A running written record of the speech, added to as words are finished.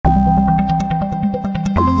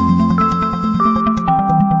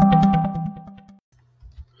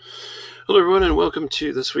Hello everyone and welcome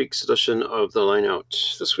to this week's edition of The Line Out.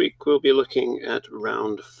 This week we'll be looking at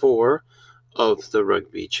round 4 of the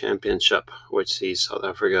Rugby Championship, which sees South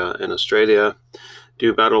Africa and Australia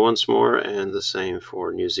do battle once more, and the same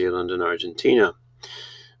for New Zealand and Argentina.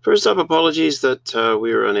 First up, apologies that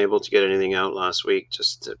we were unable to get anything out last week.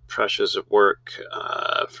 Just the pressures of work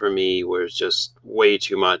for me was just way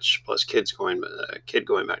too much, plus kid going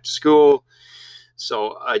back to school.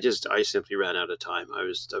 So I simply ran out of time. I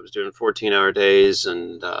was doing 14-hour days,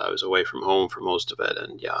 and I was away from home for most of it.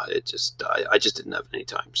 And yeah, I just didn't have any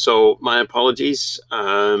time. So my apologies.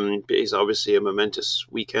 It's obviously a momentous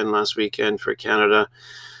weekend last weekend for Canada,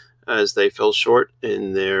 as they fell short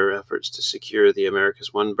in their efforts to secure the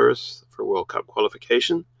America's One berth for World Cup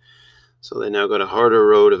qualification. So they now got a harder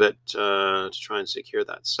road of it to try and secure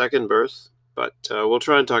that second berth. But we'll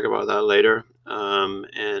try and talk about that later.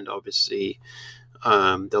 And obviously,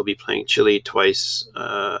 they'll be playing Chile twice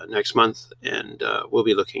next month, and we'll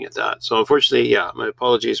be looking at that. So unfortunately, my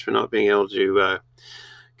apologies for not being able to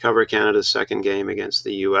cover Canada's second game against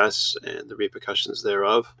the US and the repercussions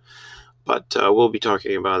thereof. But we'll be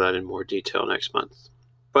talking about that in more detail next month.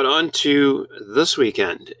 But on to this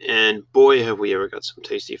weekend, and boy, have we ever got some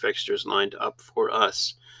tasty fixtures lined up for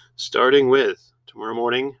us. Starting with tomorrow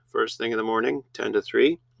morning, first thing in the morning, 10 to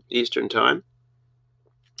 3 Eastern Time.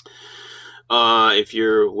 If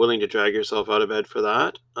you're willing to drag yourself out of bed for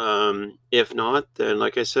that. If not, then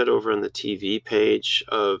like I said over on the TV page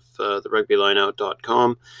of the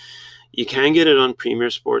rugbylineout.com, you can get it on Premier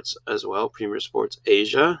Sports as well, Premier Sports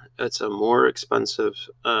Asia. It's a more expensive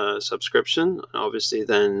subscription, obviously,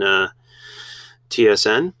 than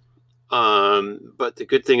TSN. But the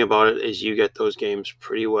good thing about it is you get those games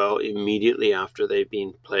pretty well immediately after they've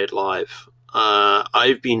been played live.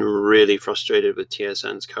 I've been really frustrated with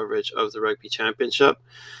TSN's coverage of the Rugby Championship.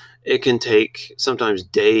 It can take sometimes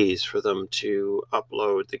days for them to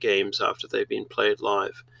upload the games after they've been played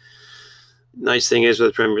live. Nice thing is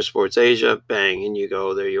with Premier Sports Asia, bang, and you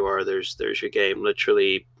go, there you are, there's your game,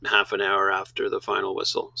 literally half an hour after the final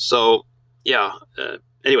whistle. So,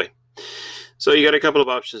 anyway. So you got a couple of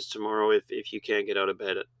options tomorrow if you can't get out of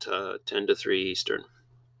bed at 10 to 3 Eastern.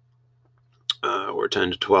 Or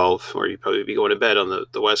 10 to 12, or you'd probably be going to bed on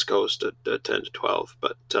the West Coast at 10 to 12,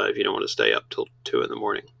 but if you don't want to stay up till 2 in the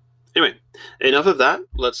morning. Anyway, enough of that.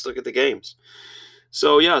 Let's look at the games.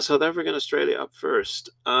 So, South Africa and Australia up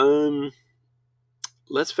first.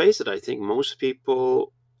 Let's face it, I think most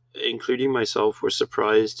people, including myself, were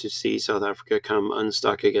surprised to see South Africa come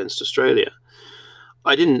unstuck against Australia.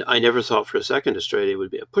 I never thought for a second Australia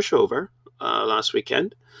would be a pushover last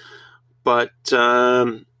weekend, but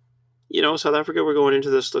South Africa were going into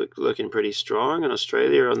this looking pretty strong, and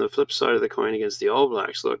Australia, on the flip side of the coin against the All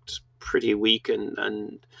Blacks, looked pretty weak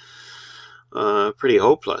and pretty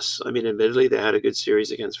hopeless. I mean, admittedly, they had a good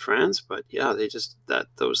series against France, but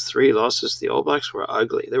those 3 losses to the All Blacks were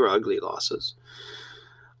ugly. They were ugly losses.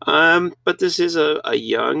 But this is a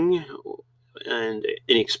young and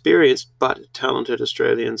inexperienced but talented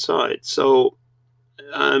Australian side. So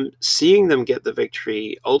seeing them get the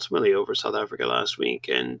victory ultimately over South Africa last week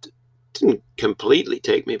and didn't completely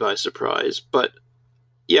take me by surprise, but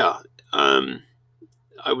I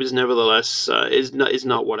was nevertheless is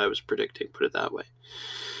not what I was predicting, put it that way.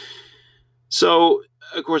 So,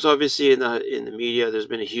 of course, obviously in the media, there's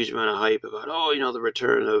been a huge amount of hype about the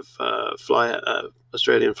return of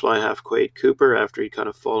Australian fly half Quade Cooper after he'd kind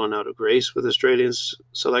of fallen out of grace with Australian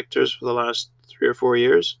selectors for the last 3 or 4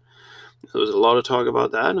 years. There was a lot of talk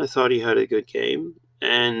about that, and I thought he had a good game.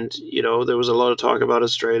 And there was a lot of talk about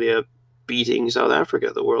Australia beating South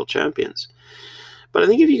Africa, the world champions. But I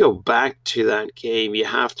think if you go back to that game, you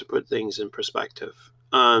have to put things in perspective.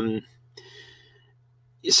 So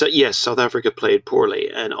yes, South Africa played poorly,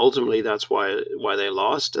 and ultimately that's why they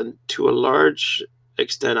lost. And to a large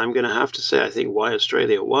extent, I'm going to have to say, I think, why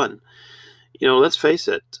Australia won. Let's face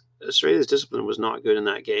it, Australia's discipline was not good in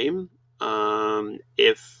that game.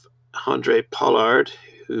 If Andre Pollard,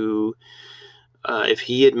 who, if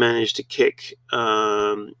he had managed to kick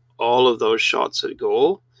all of those shots at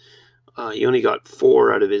goal, he only got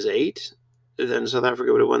 4 out of his 8, then South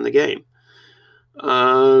Africa would have won the game.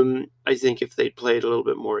 I think if they'd played a little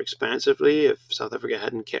bit more expansively, if South Africa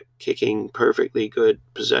hadn't kept kicking perfectly good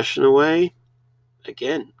possession away,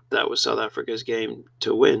 again, that was South Africa's game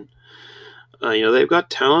to win. They've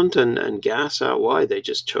got talent and gas out wide. They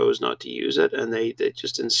just chose not to use it, and they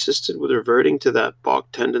just insisted with reverting to that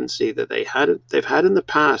balk tendency that they've had in the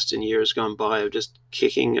past in years gone by of just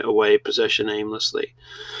kicking away possession aimlessly.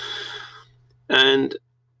 And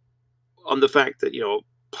on the fact that,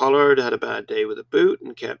 Pollard had a bad day with a boot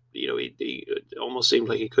and kept, he almost seemed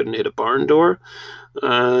like he couldn't hit a barn door.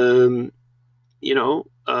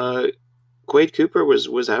 Quade Cooper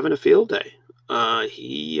was having a field day.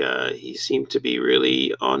 He seemed to be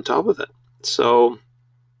really on top of it. So,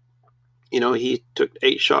 he took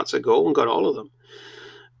 8 shots at goal and got all of them.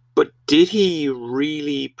 But did he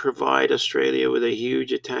really provide Australia with a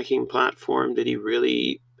huge attacking platform? Did he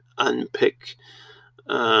really unpick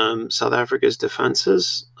South Africa's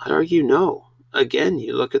defenses? I'd argue no. Again,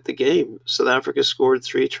 you look at the game. South Africa scored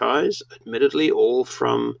 3 tries, admittedly all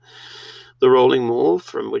from the rolling maul,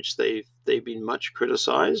 from which they've been much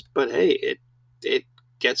criticized. But hey, it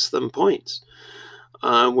gets them points.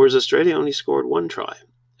 Whereas Australia only scored 1 try.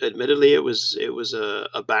 Admittedly, it was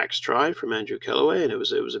a backs try from Andrew Kellaway, and it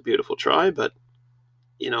was a beautiful try. But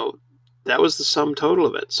that was the sum total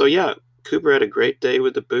of it. So yeah, Cooper had a great day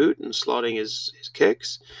with the boot and slotting his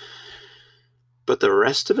kicks. But the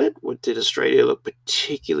rest of it, did Australia look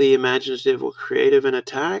particularly imaginative or creative in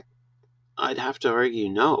attack? I'd have to argue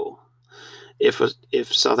no. If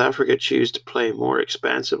South Africa choose to play more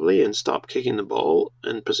expansively and stop kicking the ball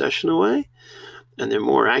and possession away, and they're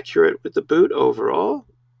more accurate with the boot overall,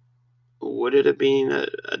 would it have been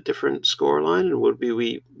a different scoreline? And would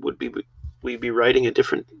we be writing a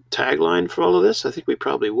different tagline for all of this? I think we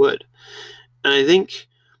probably would. And I think,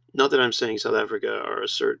 not that I'm saying South Africa are a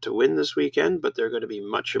cert to win this weekend, but they're going to be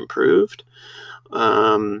much improved.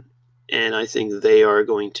 And I think they are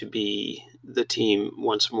going to be the team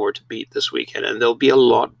once more to beat this weekend, and they'll be a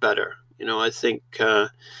lot better. I think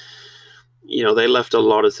they left a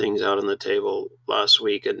lot of things out on the table last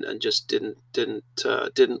week and just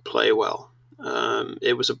didn't play well.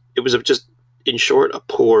 It was just, in short, a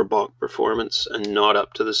poor Bok performance and not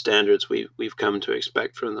up to the standards we've come to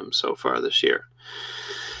expect from them so far this year.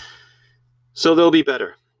 So they'll be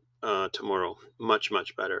better tomorrow, much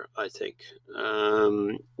better, I think,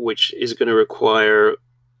 which is going to require.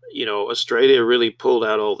 Australia really pulled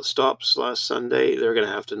out all the stops last Sunday. They're going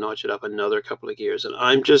to have to notch it up another couple of gears. And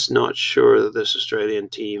I'm just not sure that this Australian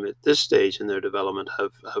team at this stage in their development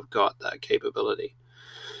have got that capability.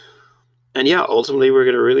 And yeah, ultimately, we're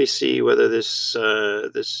going to really see whether this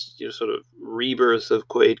sort of rebirth of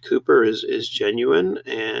Quade Cooper is genuine,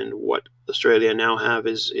 and what Australia now have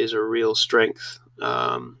is a real strength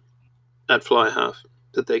at fly half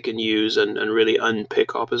that they can use and really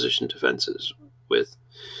unpick opposition defenses with.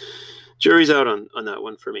 Jury's out on that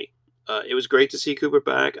one for me. It was great to see Cooper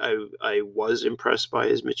back. I was impressed by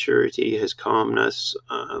his maturity, his calmness,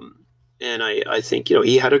 and I think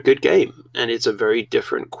he had a good game. And it's a very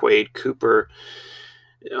different Quade Cooper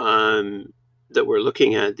that we're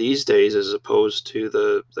looking at these days, as opposed to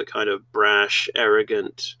the kind of brash,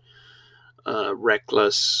 arrogant,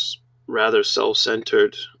 reckless, rather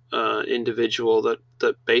self-centered individual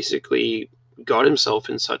that basically got himself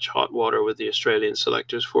in such hot water with the Australian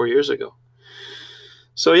selectors 4 years ago.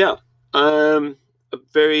 So yeah, a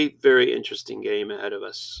very, very interesting game ahead of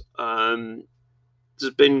us.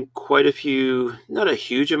 There's been quite a few, not a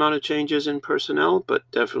huge amount of changes in personnel, but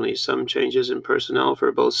definitely some changes in personnel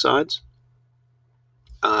for both sides.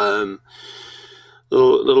 Little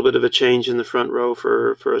bit of a change in the front row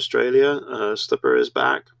for Australia. Slipper is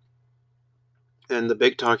back. And the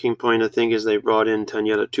big talking point, I think, is they brought in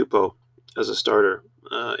Taniela Tupou as a starter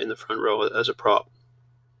in the front row as a prop.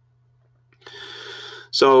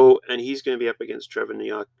 So, and he's going to be up against Trevor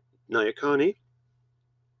Nyakani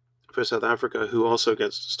for South Africa, who also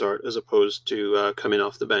gets to start as opposed to coming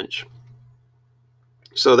off the bench.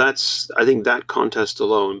 So I think that contest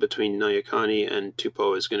alone between Nyakani and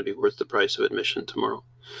Tupou is going to be worth the price of admission tomorrow.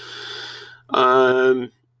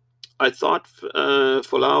 I thought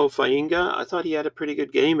Folau Fainga, I thought he had a pretty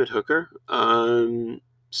good game at hooker.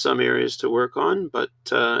 Some areas to work on, but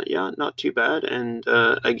yeah, not too bad. And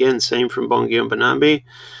again, same from Bongi Mbanambi.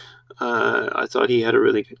 I thought he had a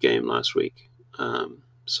really good game last week.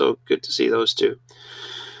 So good to see those two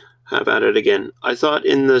have at it again. I thought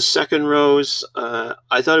in the second rows,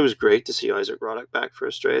 I thought it was great to see Isaac Roddick back for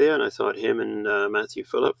Australia, and I thought him and Matthew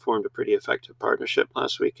Phillip formed a pretty effective partnership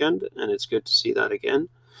last weekend, and it's good to see that again.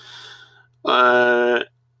 I'm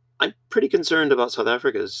pretty concerned about South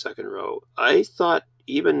Africa's second row. I thought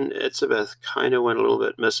even Etzebeth kind of went a little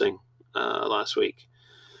bit missing last week.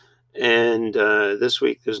 And this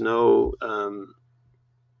week there's no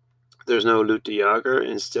Luta Jager.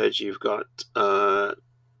 Instead, you've got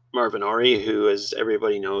Marvin Ori, who, as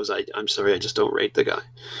everybody knows, I'm sorry, I just don't rate the guy.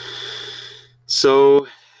 So,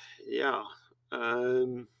 yeah.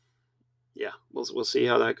 Yeah, we'll see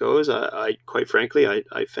how that goes. I quite frankly,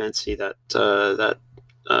 I fancy that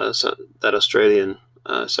Australian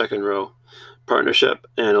second row partnership,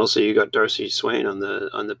 and also you got Darcy Swain on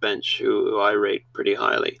the bench, who I rate pretty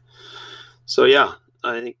highly. So yeah,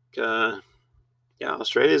 I think yeah,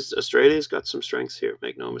 Australia's got some strengths here.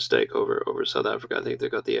 Make no mistake, over South Africa. I think they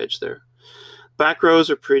got the edge there. Back rows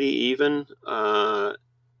are pretty even,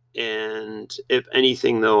 and if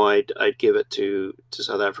anything, though, I'd give it to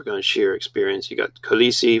South Africa on sheer experience. You got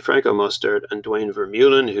Khaleesi, Franco Mostert, and Duane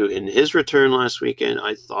Vermeulen, who in his return last weekend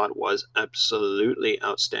I thought was absolutely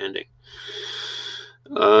outstanding.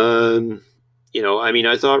 I mean,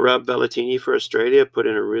 I thought Rob Bellatini for Australia put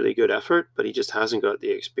in a really good effort, but he just hasn't got the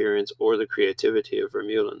experience or the creativity of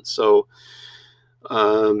Vermeulen. So,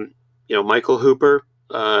 Michael Hooper,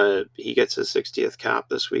 he gets his 60th cap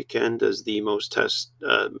this weekend as the most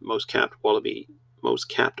capped Wallaby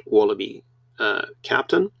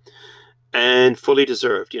captain, and fully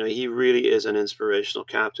deserved. He really is an inspirational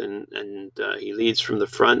captain, and he leads from the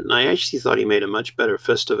front. And I actually thought he made a much better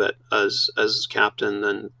fist of it as captain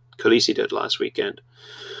than Khaleesi did last weekend.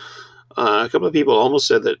 A couple of people almost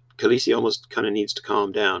said that Khaleesi almost kind of needs to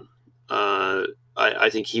calm down. I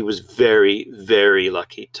think he was very, very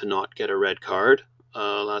lucky to not get a red card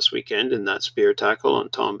last weekend in that spear tackle on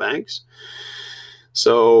Tom Banks.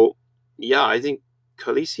 So, yeah, I think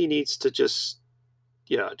Khaleesi needs to just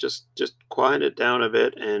quiet it down a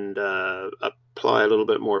bit and apply a little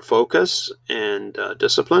bit more focus and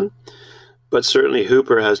discipline. But certainly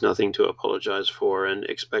Hooper has nothing to apologize for, and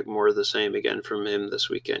expect more of the same again from him this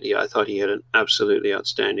weekend. I thought he had an absolutely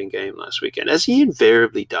outstanding game last weekend, as he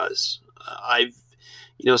invariably does.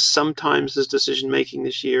 Sometimes his decision-making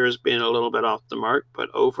this year has been a little bit off the mark, but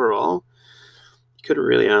overall, you couldn't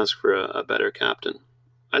really ask for a better captain.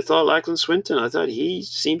 I thought Lachlan Swinton, I thought he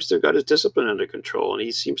seems to have got his discipline under control, and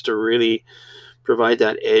he seems to really provide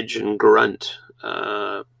that edge and grunt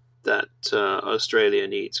that Australia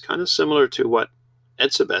needs. Kind of similar to what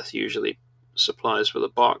Etzebeth usually supplies for the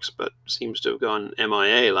Boks, but seems to have gone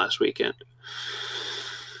MIA last weekend.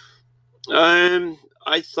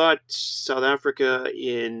 I thought South Africa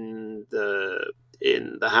in the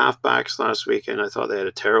halfbacks last weekend, I thought they had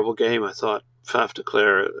a terrible game. I thought Faf de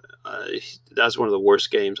Klerk, that's one of the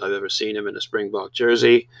worst games I've ever seen him in a Springbok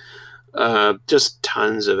jersey. Just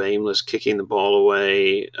tons of aimless kicking the ball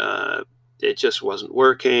away. It just wasn't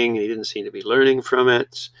working. He didn't seem to be learning from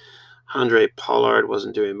it. Andre Pollard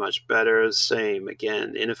wasn't doing much better. Same,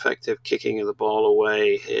 again, ineffective kicking of the ball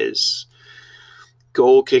away. His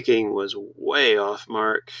goal kicking was way off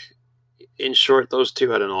mark. In short, those two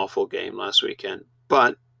had an awful game last weekend.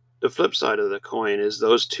 But the flip side of the coin is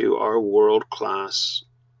those two are world-class.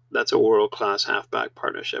 That's a world-class halfback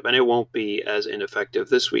partnership, and it won't be as ineffective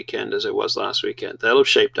this weekend as it was last weekend. They'll have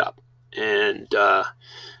shaped up, and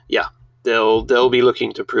they'll be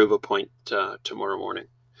looking to prove a point tomorrow morning.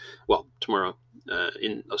 Well, tomorrow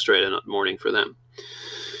in Australia, not morning for them.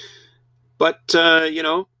 But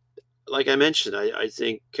like I mentioned, I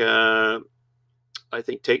think Tate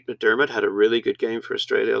McDermott had a really good game for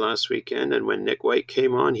Australia last weekend, and when Nick White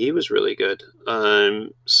came on, he was really good.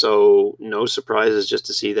 So no surprises just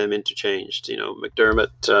to see them interchanged.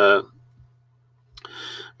 McDermott's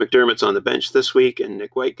on the bench this week, and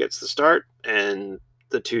Nick White gets the start, and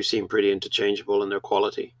the two seem pretty interchangeable in their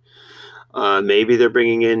quality. Maybe they're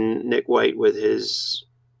bringing in Nick White with his,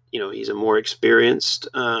 he's a more experienced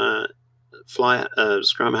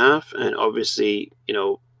scrum half, and obviously,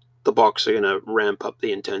 the Boks are going to ramp up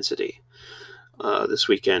the intensity this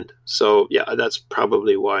weekend. So yeah, that's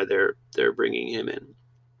probably why they're bringing him in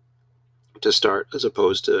to start as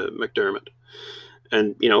opposed to McDermott.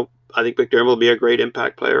 And I think McDermott will be a great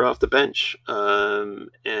impact player off the bench, and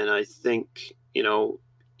I think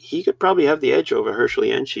he could probably have the edge over Herschel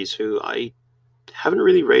Jantjies, who I haven't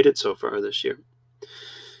really rated so far this year.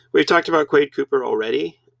 We've talked about Quade Cooper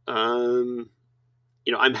already. I'm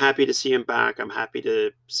happy to see him back. I'm happy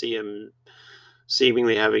to see him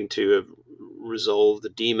seemingly having to resolve the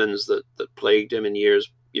demons that plagued him in years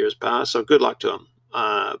past. So good luck to him.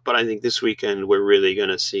 But I think this weekend we're really going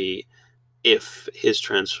to see if his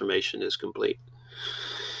transformation is complete.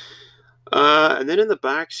 And then in the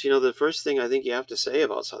backs, the first thing I think you have to say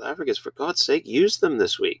about South Africa is, for God's sake, use them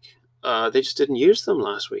this week. They just didn't use them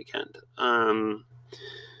last weekend. Makazole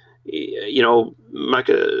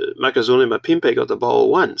Mapimpe got the ball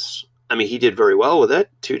once. I mean, he did very well with it.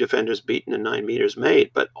 2 defenders beaten and 9 meters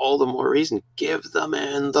made, but all the more reason, give the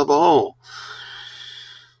man the ball.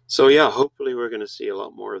 So yeah, hopefully we're going to see a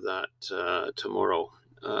lot more of that tomorrow.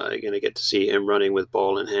 You're going to get to see him running with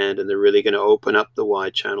ball in hand, and they're really going to open up the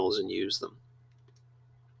wide channels and use them.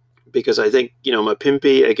 Because I think,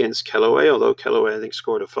 Mapimpe against Kellaway, although Kellaway, I think,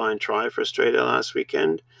 scored a fine try for Australia last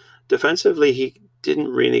weekend, defensively, he didn't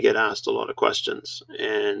really get asked a lot of questions.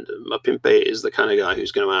 And Mapimpe is the kind of guy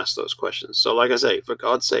who's going to ask those questions. So, like I say, for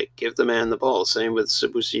God's sake, give the man the ball. Same with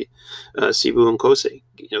Sibu and Kose.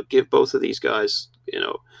 Give both of these guys,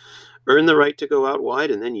 earn the right to go out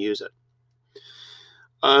wide and then use it.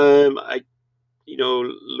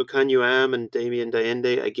 Lukanyu Am and Damien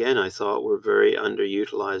Dayende, again, I thought were very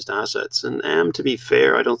underutilized assets. And Am, to be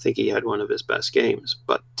fair, I don't think he had one of his best games.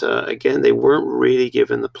 But again, they weren't really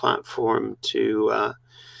given the platform to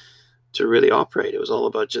really operate. It was all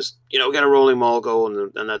about just, get a rolling maul goal,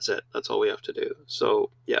 and that's it. That's all we have to do.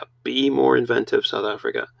 So, yeah, be more inventive, South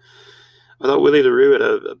Africa. I thought Willie le Roux had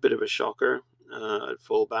a bit of a shocker at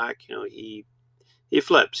fullback. He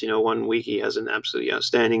flips. 1 week he has an absolutely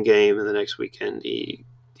outstanding game, and the next weekend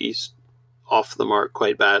he's off the mark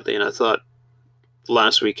quite badly. And I thought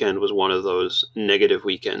last weekend was one of those negative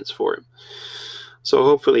weekends for him. So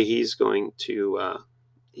hopefully he's going to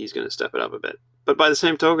step it up a bit. But by the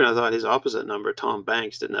same token, I thought his opposite number, Tom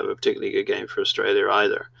Banks, didn't have a particularly good game for Australia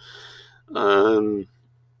either. I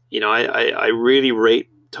really rate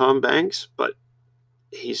Tom Banks, but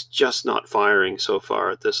he's just not firing so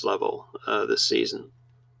far at this level this season.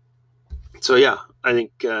 So, yeah, I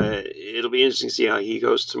think it'll be interesting to see how he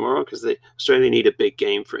goes tomorrow, because Australia need a big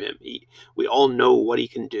game for him. We all know what he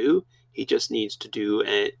can do. He just needs to do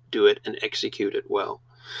it and execute it well.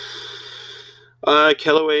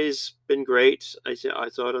 Kellaway's been great. I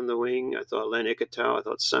thought on the wing. I thought Len Ikitau. I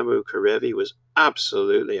thought Samu Karevi was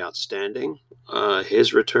absolutely outstanding.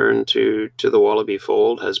 His return to the Wallaby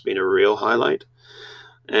fold has been a real highlight.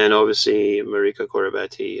 And obviously, Marika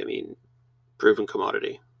Koroibete, proven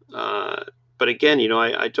commodity. But again,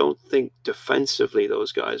 I don't think defensively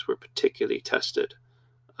those guys were particularly tested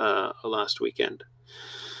last weekend.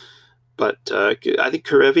 But I think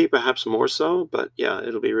Karevi perhaps more so. But yeah,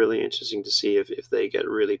 it'll be really interesting to see if they get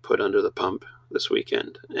really put under the pump this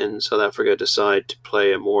weekend and South Africa decide to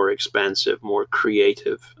play a more expansive, more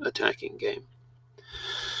creative attacking game.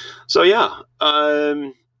 So yeah,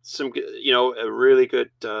 a really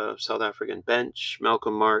good South African bench.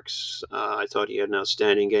 Malcolm Marx, I thought he had an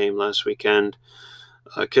outstanding game last weekend.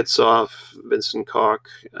 Kitsoff, Vincent Koch,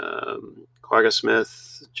 Quagga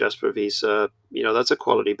Smith, Jasper Visa, that's a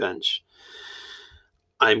quality bench.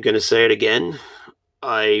 I'm going to say it again.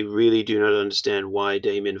 I really do not understand why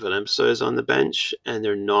Damien Valemsa is on the bench, and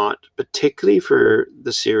they're not, particularly for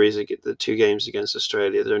the series, the 2 games against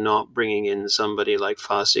Australia, they're not bringing in somebody like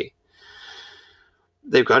Fassi.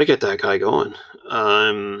 They've got to get that guy going.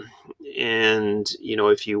 And,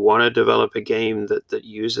 if you want to develop a game that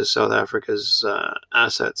uses South Africa's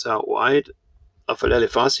assets out wide, Afalele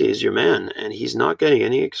Fassi is your man, and he's not getting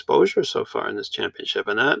any exposure so far in this championship.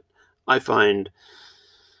 And that I find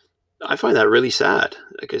that really sad,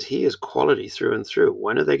 because he is quality through and through.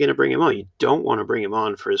 When are they going to bring him on? You don't want to bring him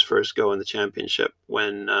on for his first go in the championship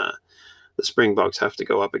when the Springboks have to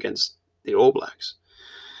go up against the All Blacks.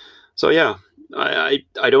 So yeah, I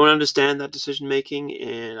don't understand that decision making,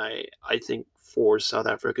 and I think for South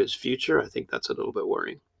Africa's future, I think that's a little bit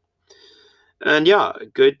worrying. And yeah,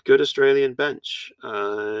 good Australian bench.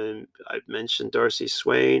 I've mentioned Darcy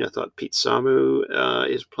Swain. I thought Pete Samu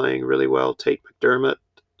is playing really well. Tate McDermott,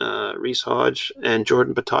 Reece Hodge, and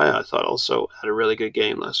Jordan Bataya, I thought, also had a really good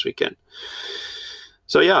game last weekend.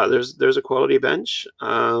 So yeah, there's a quality bench.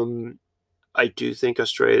 I do think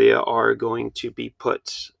Australia are going to be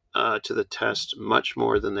put to the test much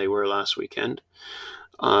more than they were last weekend.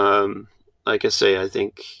 Like I say, I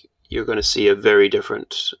think you're going to see a very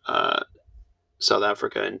different South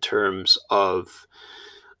Africa in terms of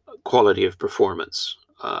quality of performance.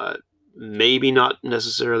 Maybe not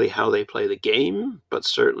necessarily how they play the game, but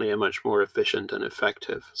certainly a much more efficient and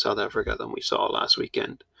effective South Africa than we saw last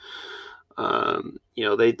weekend.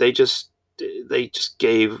 They just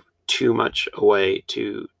gave too much away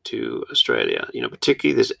to Australia.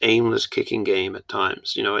 Particularly this aimless kicking game at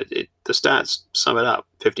times. The stats sum it up: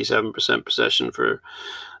 57% possession for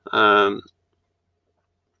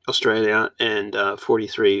Australia and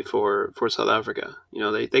 43 for South Africa.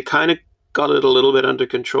 They kind of got it a little bit under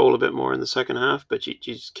control a bit more in the second half, but you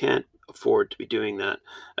just can't afford to be doing that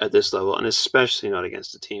at this level, and especially not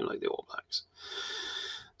against a team like the All Blacks.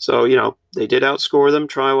 So, they did outscore them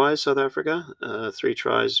try-wise, South Africa. 3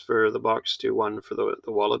 tries for the Boks to 1 for the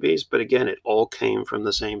Wallabies. But again, it all came from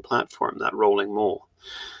the same platform, that rolling maul.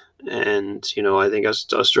 And, I think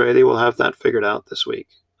Australia will have that figured out this week.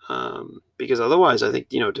 Because otherwise, I think,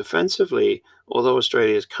 defensively, although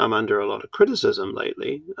Australia has come under a lot of criticism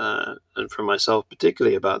lately, and from myself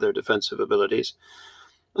particularly about their defensive abilities,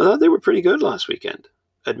 I thought they were pretty good last weekend.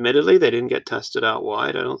 Admittedly, they didn't get tested out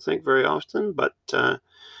wide, I don't think, very often, but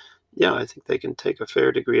yeah, I think they can take a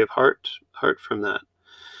fair degree of heart from that.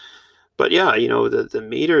 But yeah, the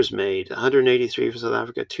meters made 183 for South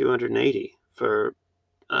Africa, 280 for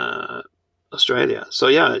Australia. So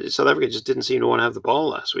yeah, South Africa just didn't seem to want to have the ball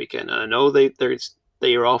last weekend. And I know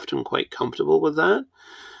they are often quite comfortable with that,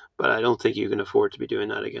 but I don't think you can afford to be doing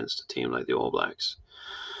that against a team like the All Blacks.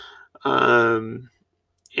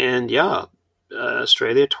 And yeah,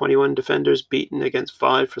 Australia 21 defenders beaten against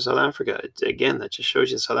 5 for South Africa. Again, that just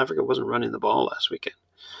shows you South Africa wasn't running the ball last weekend.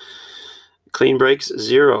 Clean breaks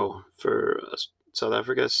 0 for South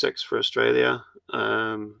Africa, 6 for Australia.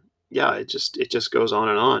 Yeah, it just goes on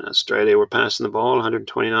and on. Australia were passing the ball,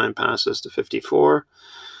 129 passes to 54.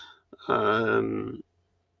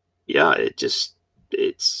 Yeah, it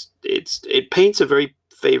paints a very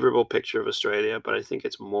favorable picture of Australia, but I think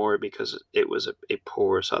it's more because it was a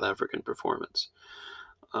poor South African performance.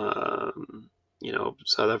 South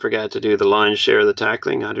Africa had to do the lion's share of the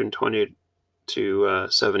tackling, 120 to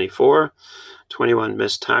 74. 21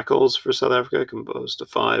 missed tackles for South Africa, composed of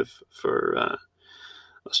 5 for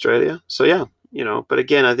Australia. So yeah, but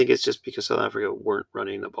again, I think it's just because South Africa weren't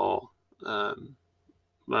running the ball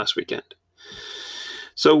last weekend.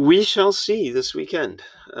 So we shall see this weekend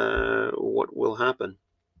what will happen.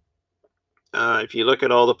 If you look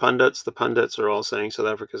at all the pundits are all saying South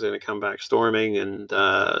Africa's going to come back storming and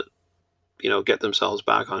get themselves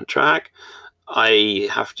back on track. I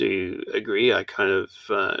have to agree. I kind of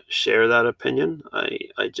share that opinion.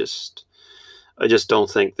 I just don't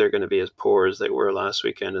think they're going to be as poor as they were last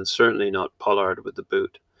weekend, and certainly not Pollard with the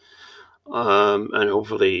boot. And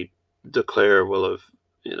hopefully de Clercq will have,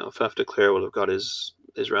 Faf de Clercq will have got his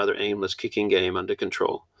rather aimless kicking game under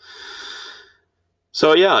control.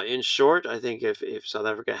 So yeah, in short, I think if South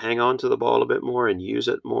Africa hang on to the ball a bit more and use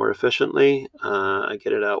it more efficiently,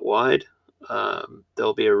 get it out wide,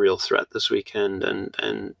 they'll be a real threat this weekend,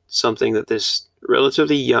 and something that this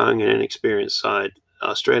relatively young and inexperienced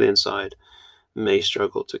Australian side, may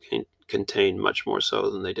struggle to contain much more so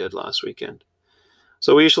than they did last weekend.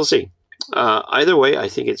 So we shall see. Either way, I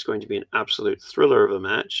think it's going to be an absolute thriller of a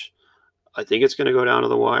match. I think it's going to go down to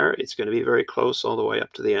the wire. It's going to be very close all the way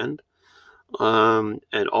up to the end.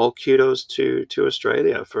 And all kudos to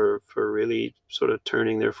Australia for really sort of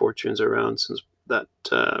turning their fortunes around since that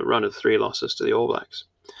run of 3 losses to the All Blacks.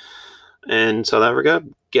 And South Africa,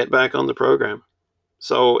 get back on the program.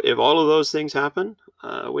 So if all of those things happen,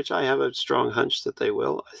 which I have a strong hunch that they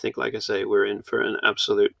will, I think, like I say, we're in for an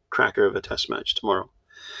absolute cracker of a test match tomorrow.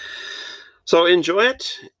 So enjoy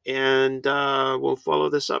it, and we'll follow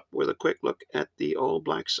this up with a quick look at the All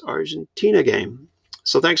Blacks Argentina game.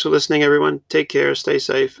 So thanks for listening, everyone. Take care, stay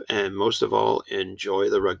safe, and most of all, enjoy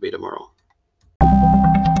the rugby tomorrow.